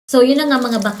So, yun na nga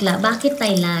mga bakla. Bakit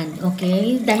Thailand?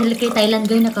 Okay? Dahil kay Thailand,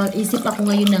 guys, nakaisip ako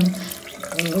ngayon ng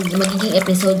magiging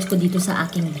episodes ko dito sa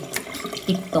aking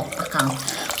TikTok account.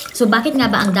 So, bakit nga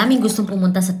ba ang daming gustong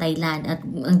pumunta sa Thailand at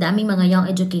ang daming mga young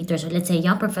educators or let's say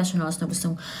young professionals na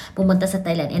gustong pumunta sa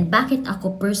Thailand? And bakit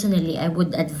ako personally, I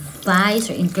would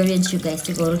advise or encourage you guys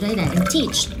to go to Thailand and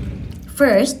teach?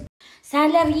 First,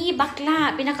 salary,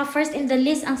 bakla. Pinaka-first in the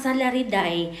list ang salary,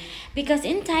 day. Because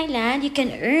in Thailand, you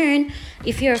can earn,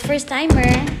 if you're a first-timer,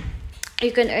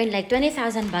 you can earn like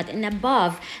 20,000 baht and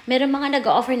above. Meron mga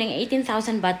nag-offer ng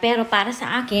 18,000 baht. Pero para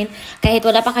sa akin, kahit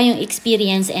wala pa kayong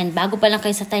experience and bago pa lang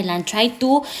kayo sa Thailand, try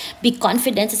to be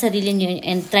confident sa sarili niyo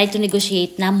and try to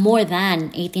negotiate na more than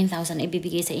 18,000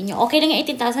 ibibigay sa inyo. Okay lang yung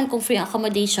 18,000 kung free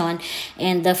accommodation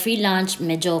and the free lunch,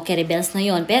 medyo carry bells na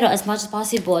yon. Pero as much as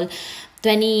possible,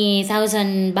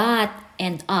 20,000 baht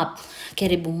and up.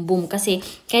 Keri boom boom. Kasi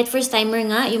kahit first timer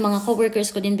nga, yung mga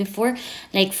coworkers ko din before,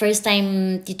 like first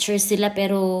time teachers sila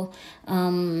pero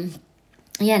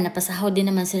yan, napasahod din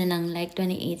naman sila ng like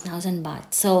 28,000 baht.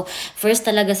 So, first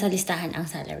talaga sa listahan ang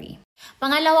salary.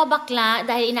 Pangalawa, bakla,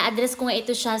 dahil ina-address ko nga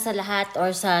ito siya sa lahat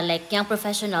or sa like young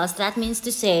professionals, that means to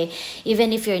say,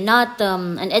 even if you're not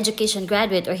an education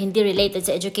graduate or hindi related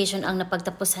sa education ang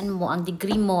napagtapusan mo, ang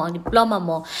degree mo, ang diploma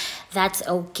mo, that's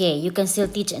okay. You can still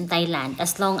teach in Thailand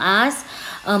as long as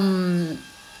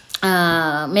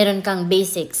meron kang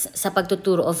basics sa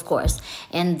pagtuturo, of course.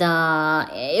 And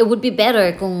it would be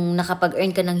better kung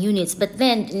nakapag-earn ka ng units. But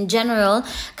then, in general,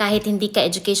 kahit hindi ka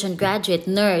education graduate,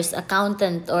 nurse,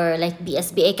 accountant, or like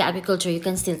BSBA ka agriculture, you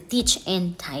can still teach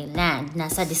in Thailand.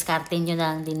 Nasa diskarte nyo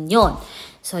lang din yun.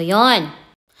 So, yon.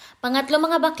 Pangatlo,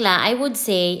 mga bakla, I would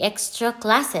say extra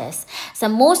classes. Sa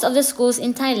most of the schools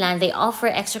in Thailand, they offer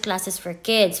extra classes for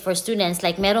kids, for students.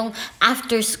 Like merong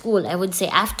after school, I would say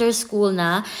after school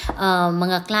na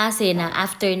mga klase na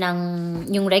after ng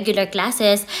yung regular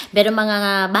classes, pero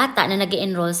mga bata na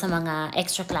nag-enroll sa mga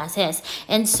extra classes.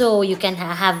 And so, you can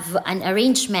have an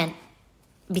arrangement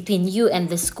between you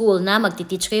and the school na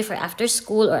magti-teach kayo for after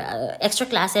school or extra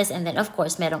classes, and then of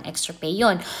course merong extra pay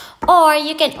yon. Or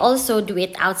you can also do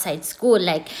it outside school,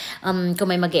 like kung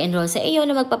may mag-enroll sa iyo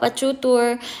na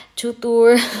magpapa-tutor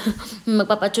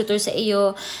magpapa-tutor sa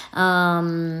iyo,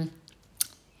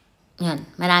 yan,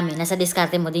 marami. Nasa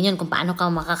diskarte mo din yun kung paano ka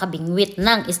makakabingwit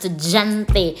ng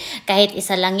estudyante. Kahit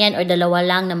isa lang yan or dalawa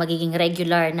lang na magiging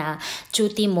regular na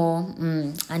duty mo,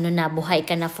 buhay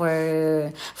ka na for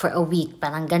a week.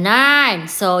 Parang ganan.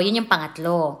 So, yun yung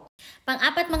pangatlo.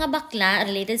 Pang-apat, mga bakla,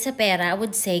 related sa pera, I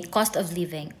would say cost of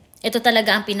living. Ito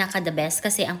talaga ang pinaka-the best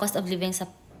kasi ang cost of living sa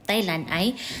Thailand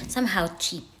ay somehow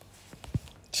cheap.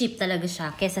 Cheap talaga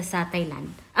siya kesa sa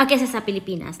Thailand. Kesa sa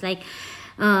Pilipinas. Like,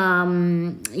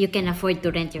 you can afford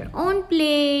to rent your own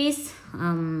place,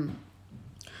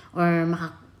 or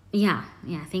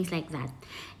things like that.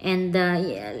 And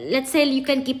let's say you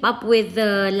can keep up with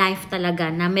the life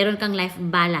talaga, na meron kang life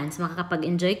balance,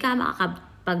 makakapag-enjoy ka,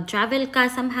 makakapag-travel ka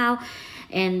somehow,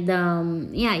 and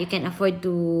you can afford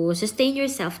to sustain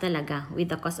yourself talaga with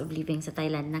the cost of living sa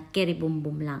Thailand na carry boom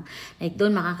boom lang. Like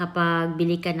doon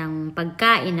makakapagbili ka ng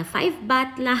pagkain na 5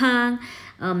 baht lang,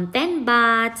 10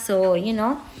 baht. So,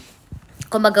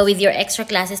 kumaga with your extra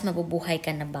classes, mabubuhay ka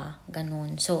na ba?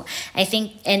 Ganun. So, I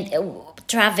think, and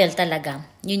travel talaga.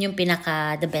 Yun yung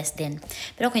pinaka the best din.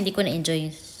 Pero kung hindi ko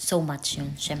na-enjoy so much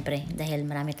yun, syempre, dahil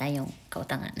marami tayong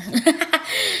kautangan.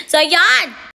 So,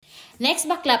 yan! Next,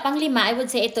 bakla, pang-5, I would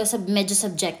say ito medyo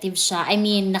subjective siya. I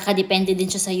mean, nakadepende din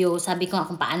siya sa'yo. Sabi ko nga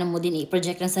kung paano mo din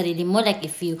i-project ang sarili mo. Like,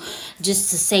 if you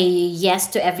just say yes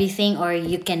to everything, or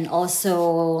you can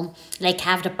also, like,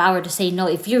 have the power to say no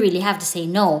if you really have to say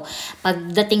no.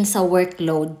 Pagdating sa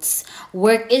workloads,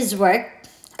 work is work,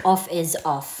 off is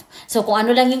off. So, kung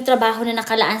ano lang yung trabaho na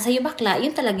nakalaan sa'yo, bakla, yun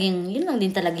lang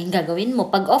din talagang gagawin mo.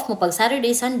 Pag off mo, pag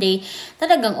Saturday, Sunday,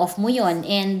 talagang off mo yun.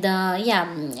 And,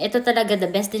 ito talaga,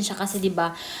 the best din siya kasi, diba,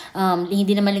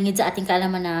 hindi naman lingid sa ating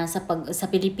kaalaman na sa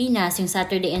Pilipinas, yung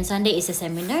Saturday and Sunday is a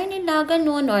seminar nila,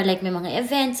 ganun, or like may mga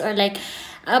events, or like,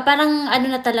 parang ano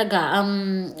na talaga,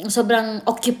 sobrang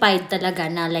occupied talaga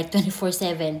na like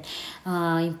 24/7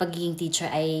 yung pagiging teacher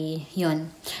ay yun.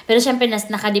 Pero syempre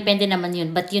nakadepende naman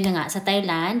yun. But yun na nga, sa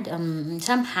Thailand,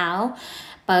 somehow,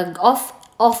 pag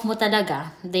off mo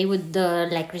talaga, they would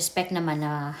like respect naman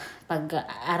na pag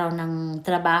araw ng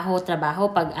trabaho,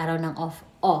 pag araw ng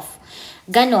off.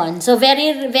 Ganon. So,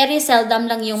 very, very seldom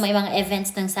lang yung may mga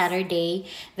events ng Saturday.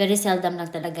 Very seldom lang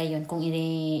talaga yun kung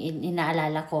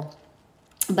inaalala ko.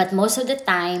 But most of the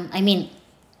time, I mean,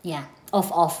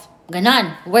 off.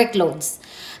 Ganon. Workloads.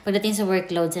 Pagdating sa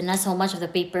workloads, and not so much of the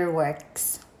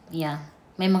paperworks. Yeah.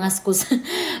 May mga schools,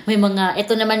 may mga,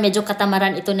 ito naman medyo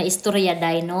katamaran ito na istorya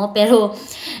dahil, no? Pero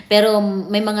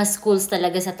may mga schools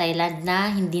talaga sa Thailand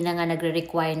na hindi na nga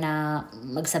nagre-require na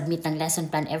mag-submit ng lesson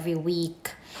plan every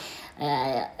week.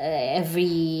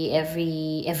 Every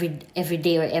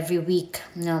day or every week,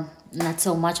 no, not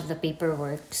so much of the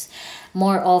paperworks,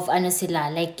 more of ano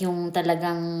sila, like yung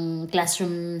talagang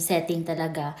classroom setting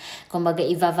talaga, kumbaga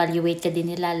evaluate ka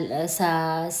din nila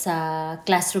sa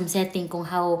classroom setting kung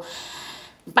how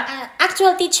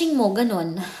actual teaching mo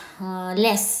ganun,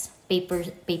 less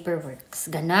paperworks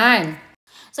ganon.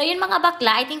 So, yun mga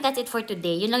bakla, I think that's it for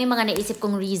today. Yun lang yung mga naisip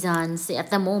kong reasons at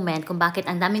the moment kung bakit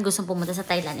ang daming gustong pumunta sa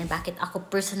Thailand and bakit ako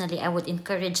personally, I would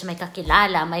encourage my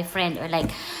kakilala, my friend, or like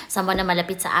someone na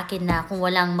malapit sa akin na kung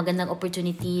walang magandang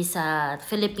opportunity sa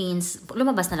Philippines,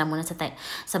 lumabas na lang muna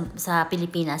sa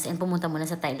Pilipinas and pumunta muna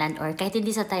sa Thailand, or kahit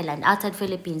hindi sa Thailand, outside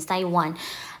Philippines, Taiwan,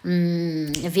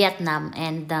 Vietnam,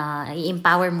 and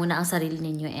i-empower muna ang sarili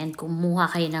ninyo and kumuha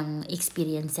kayo ng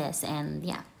experiences. And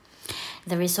yeah,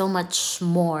 there is so much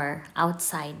more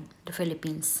outside the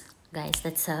Philippines, guys.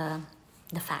 That's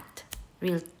the fact.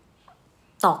 Real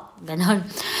talk. Ganon.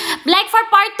 Like for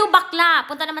part 2, bakla.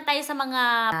 Punta naman tayo sa mga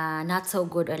not so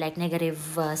good or like negative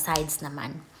sides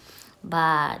naman.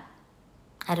 But,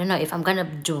 I don't know if I'm gonna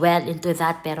dwell into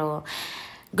that, pero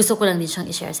gusto ko lang din siyang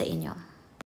i-share sa inyo.